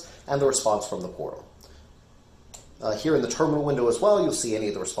utterance and the response from the portal. Here in the terminal window as well, you'll see any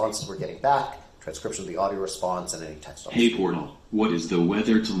of the responses we're getting back, transcription of the audio response, and any text on the Hey portal, what is the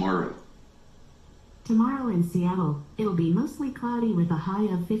weather tomorrow? Tomorrow in Seattle, it'll be mostly cloudy with a high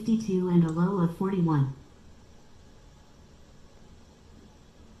of 52 and a low of 41.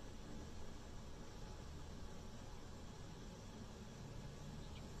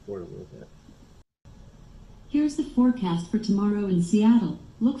 Here's the forecast for tomorrow in Seattle.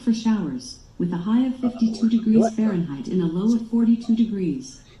 Look for showers with a high of 52 degrees Fahrenheit and a low of 42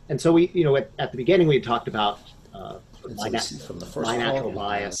 degrees. And so we, at the beginning we had talked about my natural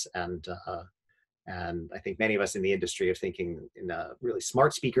bias, and I think many of us in the industry are thinking in a really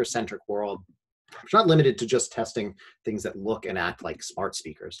smart speaker centric world. It's not limited to just testing things that look and act like smart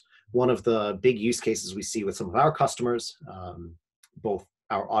speakers. One of the big use cases we see with some of our customers, both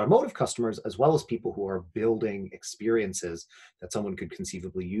our automotive customers, as well as people who are building experiences that someone could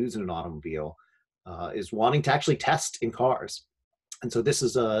conceivably use in an automobile, is wanting to actually test in cars. And so this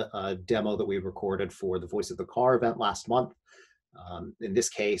is a demo that we recorded for the Voice of the Car event last month. In this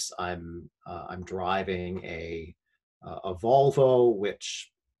case, I'm driving a Volvo,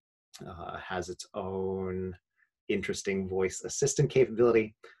 which has its own interesting voice assistant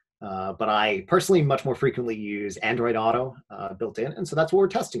capability. But I personally much more frequently use Android Auto built in, and so that's what we're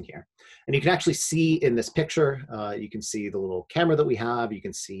testing here. And you can actually see in this picture, you can see the little camera that we have. You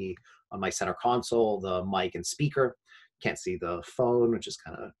can see on my center console the mic and speaker. You can't see the phone, which is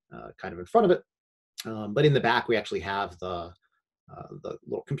kind of in front of it. But in the back, we actually have the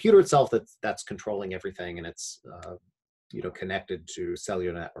little computer itself that's controlling everything, and it's connected to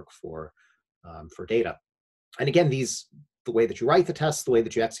cellular network for data. And again, the way that you write the test, the way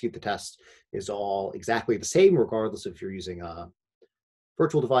that you execute the test is all exactly the same, regardless if you're using a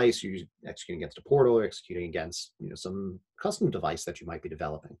virtual device, you're executing against a portal, or executing against some custom device that you might be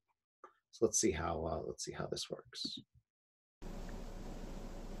developing. So let's see how this works.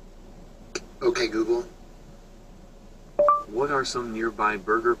 Okay, Google. What are some nearby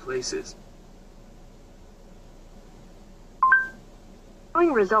burger places?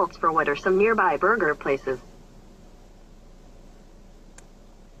 Showing results for what are some nearby burger places.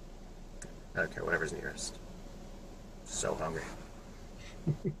 Okay, whatever's nearest. So hungry.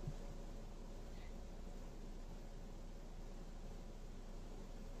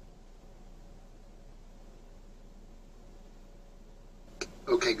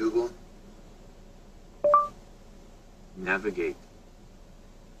 Google. Navigate.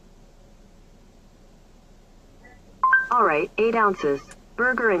 All right, 8 ounces.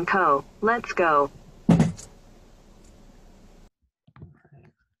 Burger & Co. Let's go.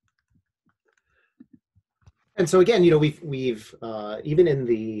 And so again, we've even in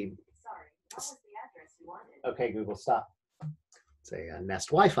the, okay, Google, stop. It's a Nest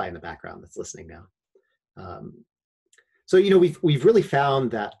Wi-Fi in the background that's listening now. So we've really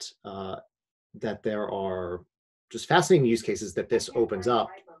found that that there are just fascinating use cases that this opens up.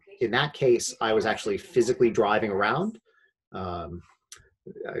 In that case, I was actually physically driving around,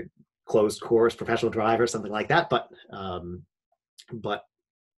 closed course, professional driver, something like that. But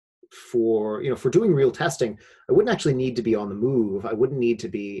for doing real testing, I wouldn't actually need to be on the move. I wouldn't need to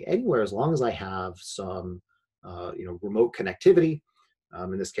be anywhere as long as I have some remote connectivity.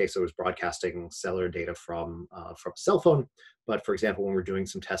 In this case, I was broadcasting cellular data from a cell phone. But for example, when we're doing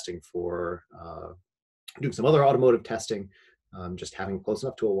some testing for doing some other automotive testing, just having close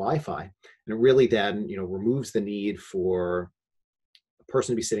enough to a Wi-Fi, and it really then removes the need for a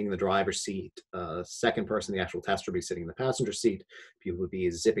person to be sitting in the driver's seat, second person, the actual tester, be sitting in the passenger seat. People would be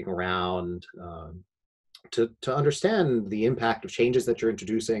zipping around to understand the impact of changes that you're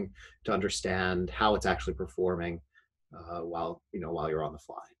introducing, to understand how it's actually performing while you're on the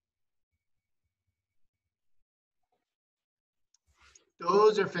fly.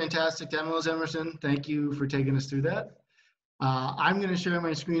 Those are fantastic demos, Emerson. Thank you for taking us through that. I'm going to share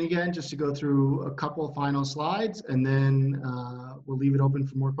my screen again just to go through a couple of final slides, and then we'll leave it open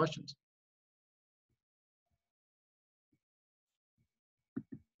for more questions.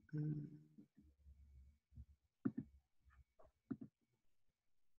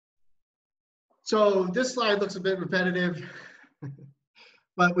 So this slide looks a bit repetitive,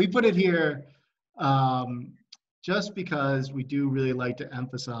 but we put it here just because we do really like to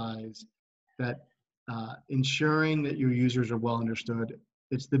emphasize that ensuring that your users are well understood,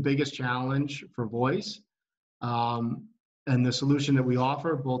 it's the biggest challenge for voice. And the solution that we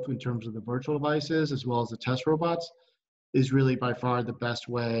offer, both in terms of the virtual devices as well as the test robots, is really by far the best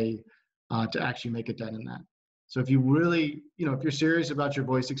way to actually make a dent in that. So if you really, if you're serious about your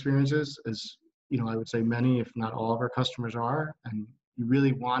voice experiences, as I would say many, if not all of our customers are, and you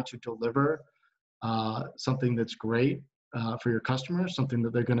really want to deliver something that's great for your customers, something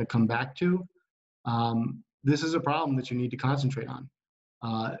that they're going to come back to, this is a problem that you need to concentrate on.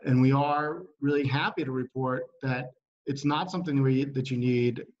 And we are really happy to report that it's not something that you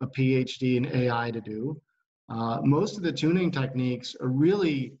need a PhD in AI to do. Most of the tuning techniques are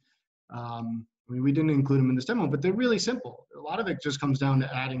really, we didn't include them in this demo, but they're really simple. A lot of it just comes down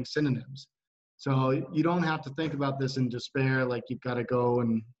to adding synonyms. So you don't have to think about this in despair, like you've got to go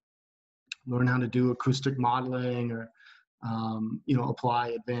and learn how to do acoustic modeling or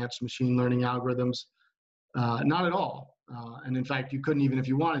apply advanced machine learning algorithms. Not at all. And in fact, you couldn't even if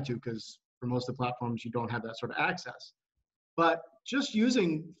you wanted to, because for most of the platforms, you don't have that sort of access. But just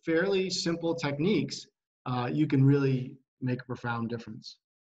using fairly simple techniques, you can really make a profound difference.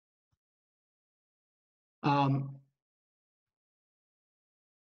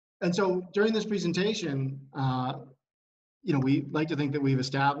 And so during this presentation, we like to think that we've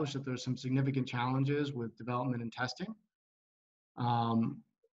established that there's some significant challenges with development and testing.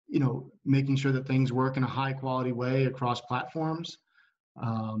 Making sure that things work in a high quality way across platforms,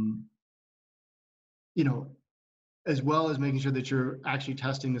 as well as making sure that you're actually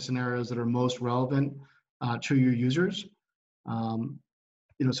testing the scenarios that are most relevant to your users.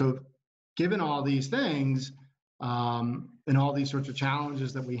 So given all these things and all these sorts of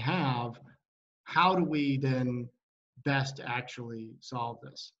challenges that we have, how do we then best actually solve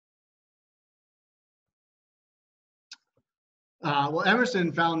this? Well,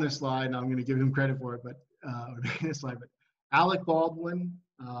 Emerson found this slide, and I'm going to give him credit for it, but Alec Baldwin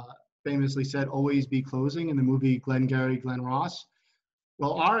famously said, "Always be closing" in the movie Glengarry Glen Ross.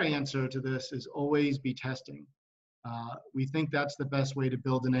 Well, our answer to this is always be testing. We think that's the best way to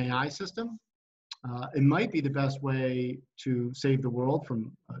build an AI system. It might be the best way to save the world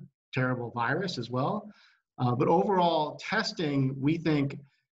from a terrible virus as well. But overall, testing, we think,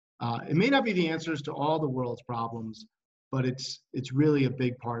 it may not be the answers to all the world's problems, but it's really a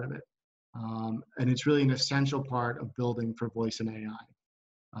big part of it. And it's really an essential part of building for voice and AI.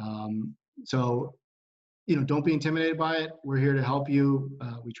 So, don't be intimidated by it. We're here to help you.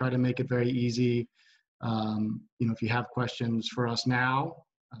 We try to make it very easy. If you have questions for us now,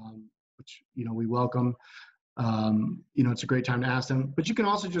 which, we welcome, it's a great time to ask them. But you can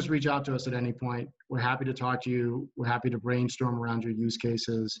also just reach out to us at any point. We're happy to talk to you. We're happy to brainstorm around your use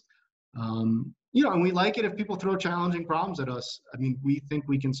cases. You know, and we like it if people throw challenging problems at us. I mean, we think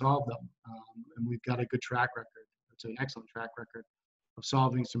we can solve them, and we've got a good track record. It's an excellent track record of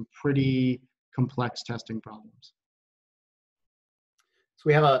solving some pretty complex testing problems. So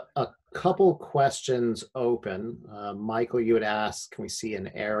we have a couple questions open. Michael, you had asked, can we see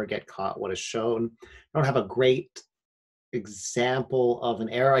an error get caught? What is shown? I don't have a great example of an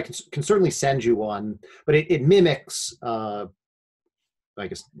error. I can certainly send you one, but it mimics, I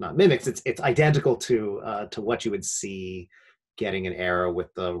guess not mimics, it's identical to what you would see getting an error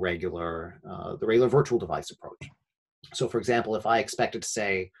with the regular virtual device approach. So for example, if I expected to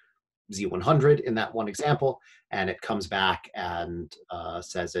say Z100 in that one example, and it comes back and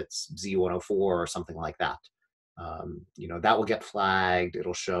says it's Z104 or something like that, you know, that will get flagged.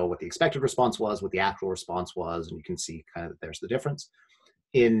 It'll show what the expected response was, what the actual response was, and you can see kind of there's the difference.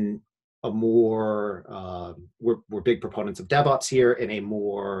 In a more, we're big proponents of DevOps here, in a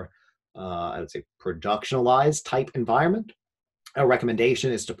more, I would say, productionalized type environment. Our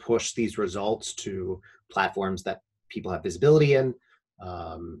recommendation is to push these results to platforms that people have visibility in,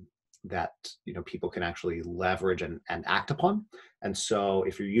 that, you know, people can actually leverage and act upon. And so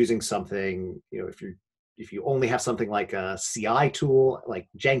if you're using something, you know, if you only have something like a CI tool like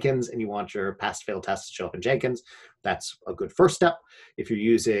Jenkins and you want your pass-fail tests to show up in Jenkins, that's a good first step. If you're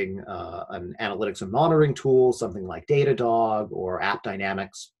using an analytics and monitoring tool, something like Datadog or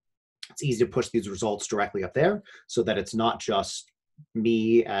AppDynamics, it's easy to push these results directly up there so that it's not just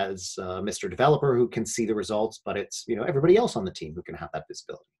me as Mr. Developer who can see the results, but it's, you know, everybody else on the team who can have that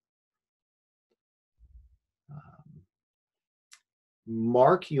visibility.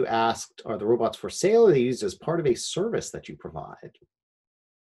 Mark, you asked, are the robots for sale or are they used as part of a service that you provide?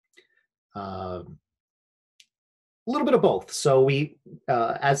 A little bit of both. So we,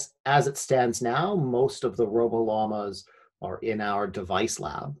 as it stands now, most of the RoboLlamas are in our device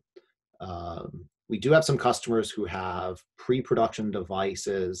lab. We do have some customers who have pre-production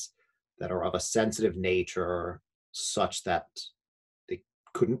devices that are of a sensitive nature such that they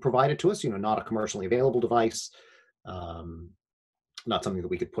couldn't provide it to us, you know, not a commercially available device. Not something that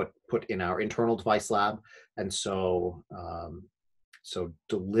we could put in our internal device lab. And so, so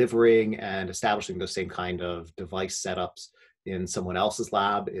delivering and establishing those same kind of device setups in someone else's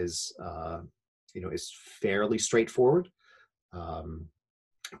lab is, you know, is fairly straightforward.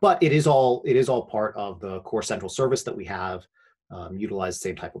 But it is all part of the core central service that we have. Utilize the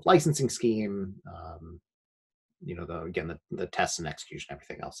same type of licensing scheme. You know, again, the tests and execution,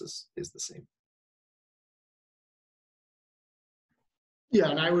 everything else is the same. Yeah,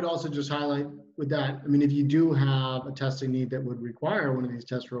 and I would also just highlight with that, I mean, if you do have a testing need that would require one of these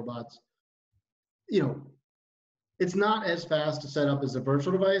test robots, you know, it's not as fast to set up as a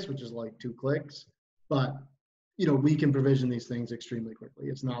virtual device, which is like 2 clicks, but, you know, we can provision these things extremely quickly.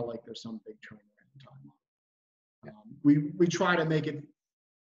 It's not like there's some big turnaround time. We try to make it,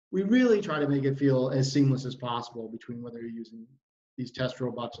 we really try to make it feel as seamless as possible between whether you're using these test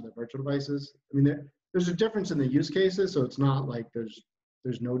robots or the virtual devices. I mean, there's a difference in the use cases, so it's not like there's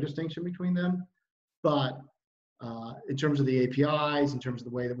no distinction between them, but in terms of the APIs, in terms of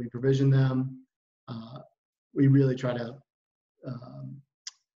the way that we provision them, we really try to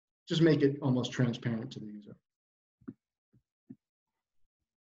just make it almost transparent to the user.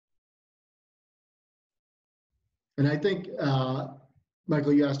 And I think,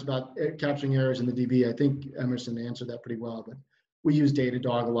 Michael, you asked about capturing errors in the DB. I think Emerson answered that pretty well, but we use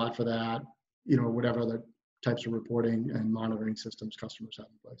Datadog a lot for that, you know, whatever other types of reporting and monitoring systems customers have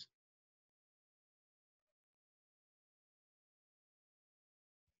in place.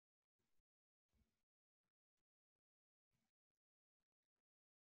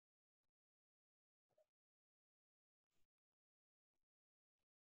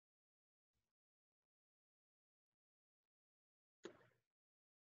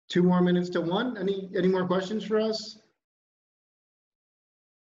 Two more minutes to 1. Any more questions for us?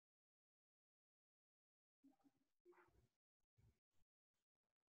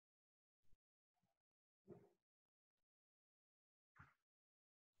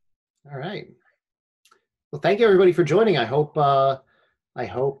 All right. Well, thank you everybody for joining. I hope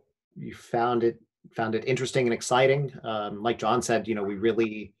you found it interesting and exciting. Like John said, you know, we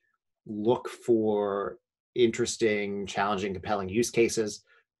really look for interesting, challenging, compelling use cases.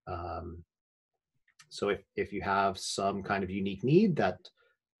 So if you have some kind of unique need that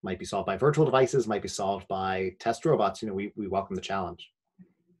might be solved by virtual devices, might be solved by test robots, you know, we welcome the challenge.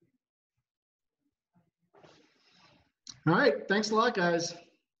 All right. Thanks a lot, guys.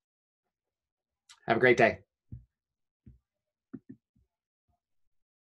 Have a great day.